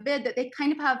doing a bid, that they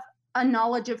kind of have a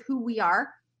knowledge of who we are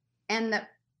and that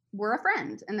we're a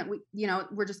friend and that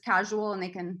we're just casual and they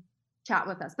can chat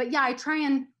with us. But yeah, I try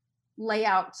and lay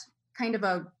out kind of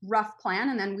a rough plan,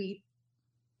 and then we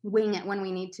wing it when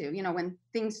we need to. When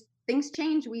things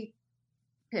change, we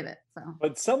pivot. So,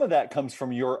 but some of that comes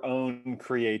from your own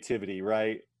creativity,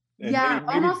 right? And yeah,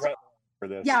 maybe almost. For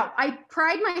this. Yeah, I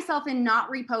pride myself in not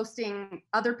reposting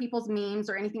other people's memes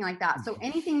or anything like that. So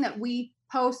anything that we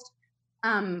post,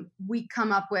 we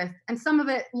come up with, and some of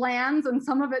it lands and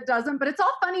some of it doesn't, but it's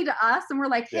all funny to us. And we're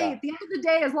like, hey, at the end of the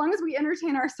day, as long as we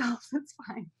entertain ourselves, it's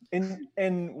fine.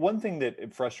 And one thing that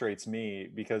it frustrates me,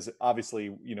 because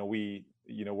obviously,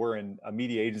 we're in a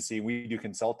media agency, we do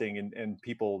consulting, and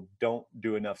people don't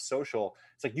do enough social.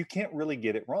 It's like, you can't really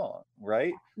get it wrong,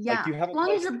 right? Yeah, like you have as long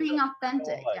as you're being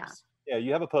authentic. Yeah,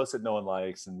 you have a post that no one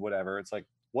likes and whatever. It's like,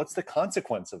 what's the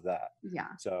consequence of that? Yeah.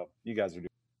 So you guys are doing.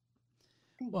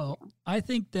 Well, I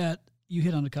think that you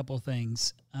hit on a couple of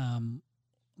things.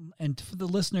 And for the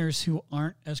listeners who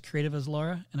aren't as creative as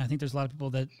Laura, and I think there's a lot of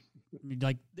people that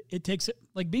like, it takes,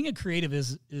 like being a creative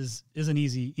isn't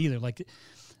easy either. Like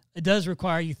it does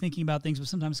require you thinking about things, but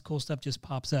sometimes cool stuff just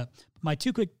pops up. My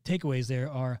two quick takeaways there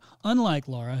are, unlike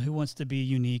Laura, who wants to be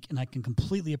unique, and I can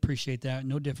completely appreciate that,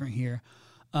 no different here.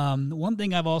 One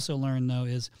thing I've also learned, though,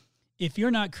 is if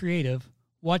you're not creative,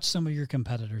 watch some of your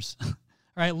competitors. All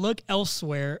right, look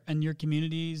elsewhere in your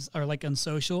communities or like on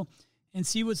social and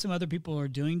see what some other people are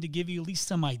doing to give you at least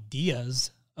some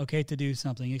ideas, okay, to do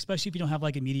something, especially if you don't have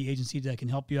like a media agency that can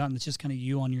help you out and it's just kind of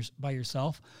you on by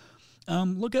yourself.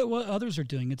 Look at what others are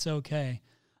doing. It's okay.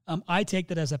 I take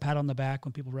that as a pat on the back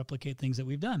when people replicate things that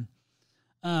we've done.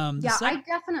 I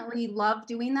definitely love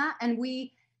doing that. And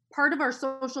part of our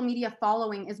social media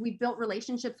following is we've built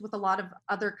relationships with a lot of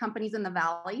other companies in the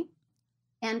Valley.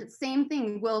 And same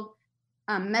thing, we'll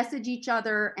message each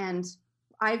other, and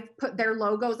I've put their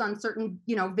logos on certain,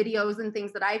 videos and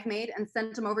things that I've made and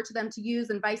sent them over to them to use,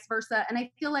 and vice versa. And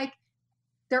I feel like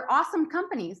they're awesome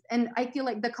companies. And I feel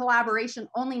like the collaboration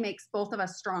only makes both of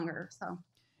us stronger. So,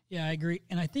 yeah, I agree.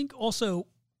 And I think also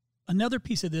another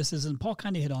piece of this is, and Paul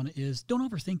kind of hit on it, is don't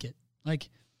overthink it. Like,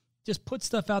 just put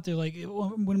stuff out there. Like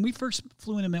when we first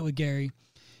flew in and met with Gary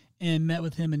and met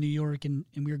with him in New York, and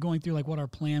we were going through like what our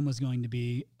plan was going to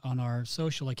be on our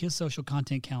social, like his social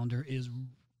content calendar is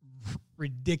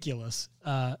ridiculous.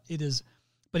 It is,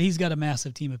 but he's got a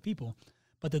massive team of people.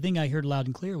 But the thing I heard loud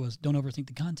and clear was don't overthink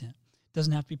the content. It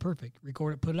doesn't have to be perfect.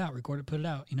 Record it, put it out, record it, put it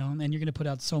out, and you're going to put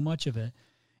out so much of it.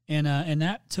 And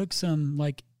that took some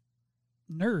like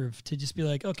nerve to just be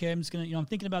like, okay, I'm just going to, I'm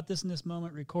thinking about this in this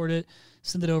moment, record it,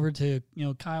 send it over to,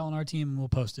 Kyle and our team, and we'll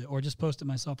post it, or just post it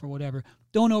myself or whatever.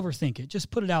 Don't overthink it. Just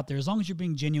put it out there. As long as you're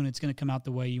being genuine, it's going to come out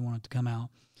the way you want it to come out.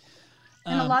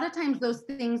 And a lot of times those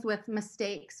things with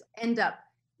mistakes end up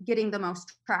getting the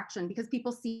most traction because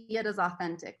people see it as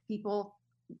authentic. People,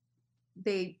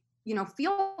 they,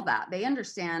 feel that. They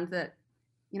understand that,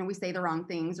 we say the wrong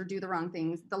things or do the wrong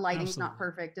things. The lighting's not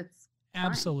perfect. It's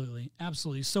Absolutely.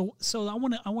 So I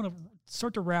want to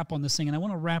start to wrap on this thing, and I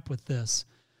want to wrap with this.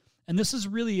 And this is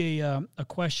really a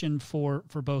question for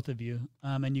both of you,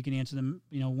 and you can answer them,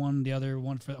 one, the other,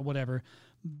 one for whatever.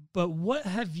 But what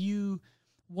have you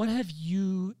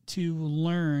two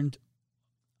learned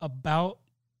about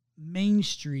Main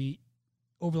Street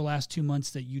over the last 2 months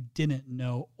that you didn't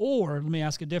know? Or let me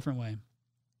ask a different way.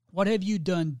 What have you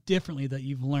done differently that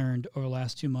you've learned over the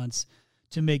last 2 months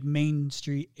to make Main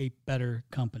Street a better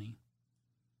company?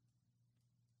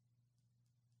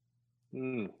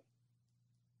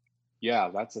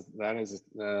 Yeah,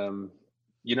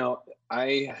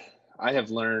 I have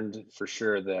learned for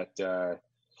sure that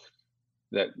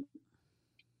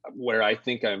where I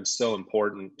think I'm so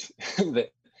important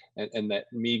and that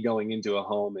me going into a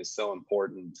home is so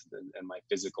important, and my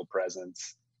physical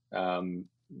presence,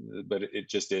 but it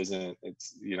just isn't.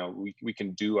 It's, we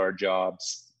can do our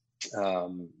jobs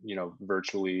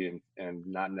virtually and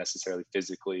not necessarily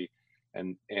physically.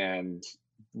 And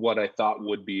what I thought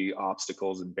would be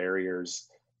obstacles and barriers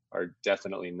are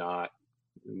definitely not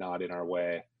in our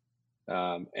way.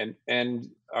 And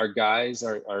our guys,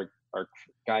 our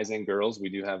guys and girls, we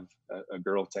do have a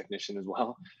girl technician as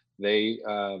well. They,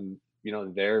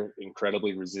 they're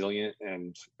incredibly resilient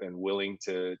and willing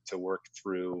to work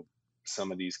through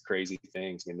some of these crazy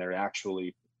things. I mean, they're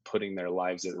actually putting their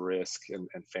lives at risk and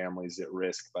families at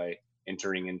risk by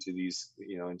entering into these,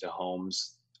 into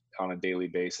homes on a daily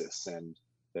basis. And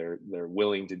they're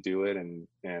willing to do it. And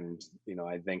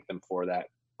I thank them for that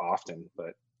often,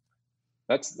 but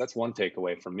that's one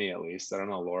takeaway from me, at least. I don't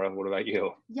know, Laura, what about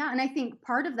you? Yeah. And I think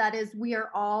part of that is we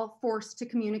are all forced to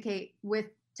communicate with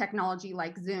technology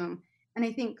like Zoom. And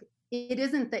I think it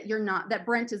isn't that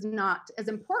Brent is not as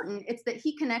important. It's that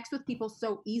he connects with people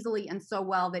so easily and so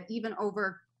well that even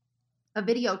over a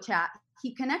video chat,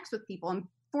 he connects with people and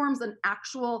forms an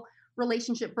actual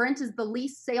relationship. Brent is the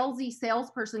least salesy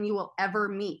salesperson you will ever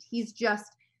meet. He's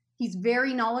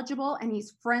very knowledgeable and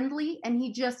he's friendly, and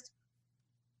he just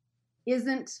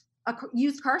isn't a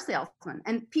used car salesman.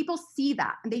 And people see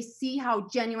that, and they see how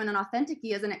genuine and authentic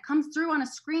he is. And it comes through on a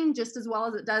screen just as well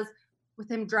as it does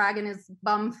with him dragging his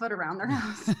bum foot around their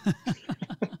house.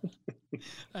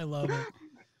 I love it.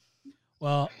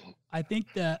 Well, I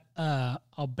think that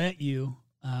I'll bet you,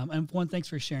 and one, thanks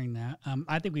for sharing that.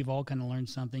 I think we've all kind of learned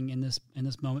something in this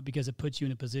moment, because it puts you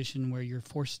in a position where you're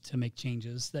forced to make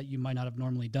changes that you might not have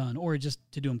normally done, or just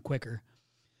to do them quicker.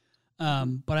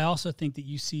 But I also think that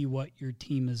you see what your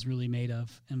team is really made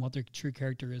of and what their true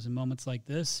character is in moments like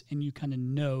this, and you kind of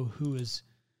know who's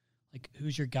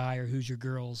your guy or who's your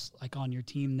girls like on your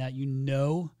team that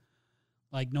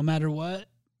like no matter what,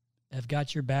 have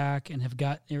got your back and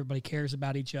everybody cares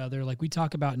about each other. Like we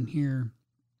talk about in here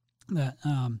that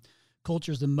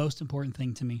culture is the most important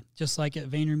thing to me. Just like at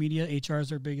VaynerMedia, HR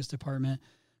is our biggest department.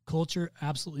 Culture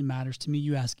absolutely matters to me.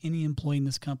 You ask any employee in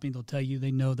this company, they'll tell you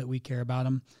they know that we care about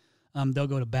them. They'll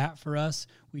go to bat for us.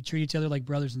 We treat each other like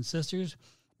brothers and sisters.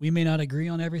 We may not agree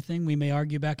on everything. We may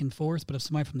argue back and forth, but if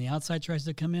somebody from the outside tries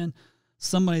to come in,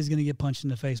 somebody's going to get punched in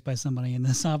the face by somebody in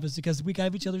this office because we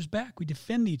got each other's back. We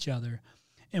defend each other.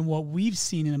 And what we've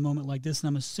seen in a moment like this, and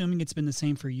I'm assuming it's been the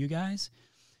same for you guys,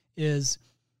 is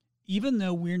even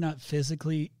though we're not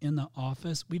physically in the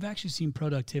office, we've actually seen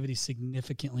productivity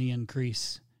significantly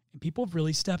increase. And people have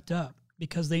really stepped up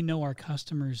because they know our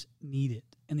customers need it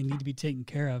and they need to be taken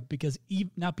care of because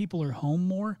now people are home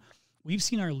more. We've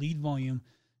seen our lead volume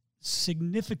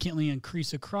significantly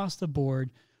increase across the board.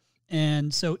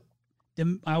 And so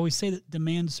I always say that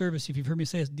demand service, if you've heard me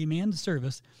say it, demand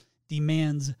service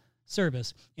demands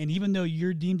service. And even though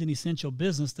you're deemed an essential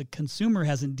business, the consumer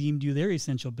hasn't deemed you their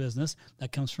essential business.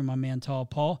 That comes from my man, Tall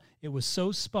Paul. It was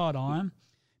so spot on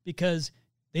because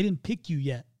they didn't pick you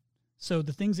yet. So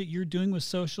the things that you're doing with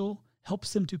social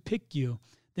helps them to pick you.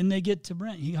 Then they get to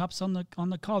Brent. He hops on the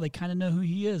call. They kind of know who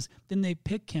he is. Then they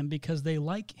pick him because they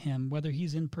like him, whether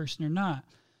he's in person or not.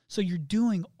 So you're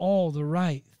doing all the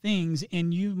right things,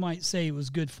 and you might say it was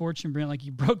good fortune, Brent, like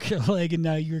you broke your leg and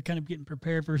now you're kind of getting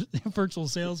prepared for virtual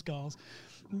sales calls.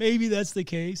 Maybe that's the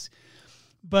case,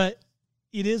 but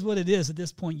it is what it is at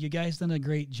this point. You guys done a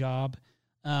great job.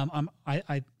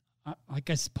 Like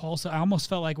Paul said, I almost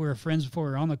felt like we were friends before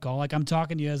we were on the call. Like I'm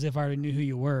talking to you as if I already knew who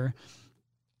you were.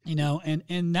 You know,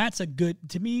 and that's a good,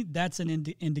 to me, that's an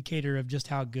indicator of just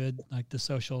how good like the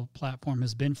social platform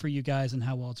has been for you guys and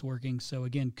how well it's working. So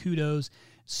again, kudos.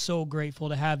 So grateful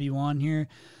to have you on here.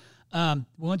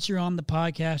 Once you're on the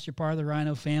podcast, you're part of the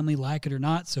Rhino family, like it or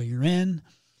not. So you're in.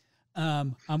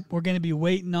 We're going to be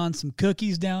waiting on some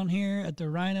cookies down here at the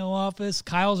Rhino office.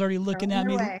 Kyle's already looking at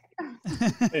me.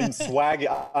 And swag,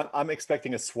 I'm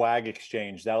expecting a swag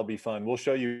exchange. That'll be fun. We'll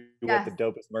show you what the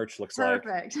dopest merch looks like.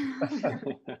 Perfect.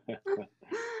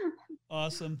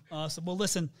 Awesome. Well,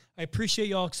 listen, I appreciate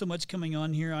y'all so much coming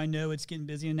on here. I know it's getting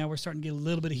busy, and now we're starting to get a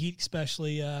little bit of heat,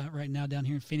 especially right now down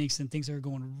here in Phoenix, and things are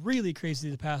going really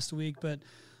crazy the past week. But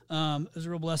it was a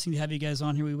real blessing to have you guys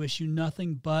on here. We wish you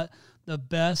nothing but the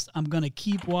best. I'm going to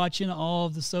keep watching all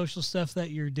of the social stuff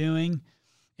that you're doing.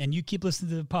 And you keep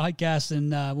listening to the podcast.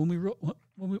 And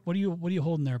what are you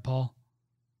holding there, Paul?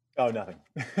 Oh, nothing.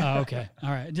 Oh, okay.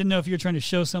 All right. I didn't know if you were trying to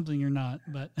show something or not.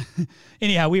 But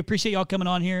anyhow, we appreciate y'all coming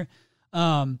on here.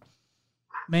 Man,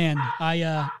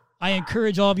 I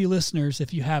encourage all of you listeners,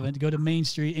 if you haven't, to go to Main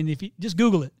Street. And if you just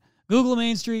Google it. Google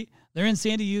Main Street. They're in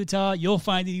Sandy, Utah. You'll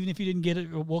find it. Even if you didn't get it,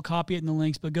 we'll copy it in the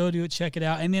links. But go do it. Check it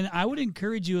out. And then I would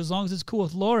encourage you, as long as it's cool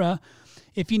with Laura,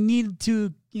 if you need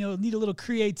to, need a little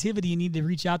creativity, you need to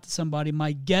reach out to somebody.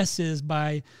 My guess is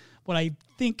by what I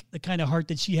think the kind of heart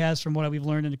that she has from what we've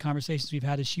learned in the conversations we've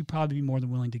had is she'd probably be more than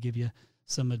willing to give you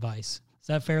some advice. Is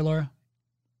that fair, Laura?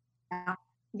 Yeah.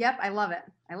 Yep. I love it.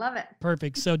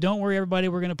 Perfect. So don't worry, everybody.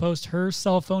 We're going to post her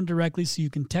cell phone directly so you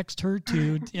can text her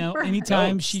too.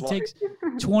 Anytime she takes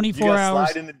 24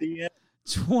 hours. Slide in the DM.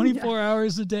 24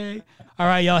 hours a day. All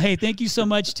right, y'all. Hey, thank you so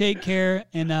much. Take care.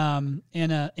 And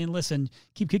listen,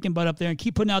 keep kicking butt up there and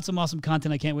keep putting out some awesome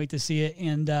content. I can't wait to see it.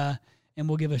 And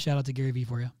we'll give a shout out to Gary Vee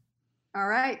for you. All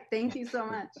right. Thank you so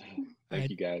much. Thank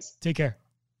you guys. Take care.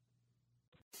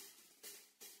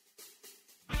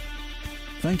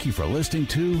 Thank you for listening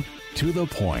to The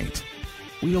Point.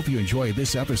 We hope you enjoyed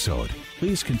this episode.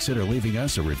 Please consider leaving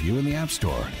us a review in the App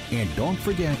Store. And don't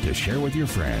forget to share with your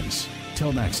friends.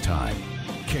 Till next time,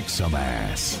 kick some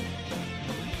ass.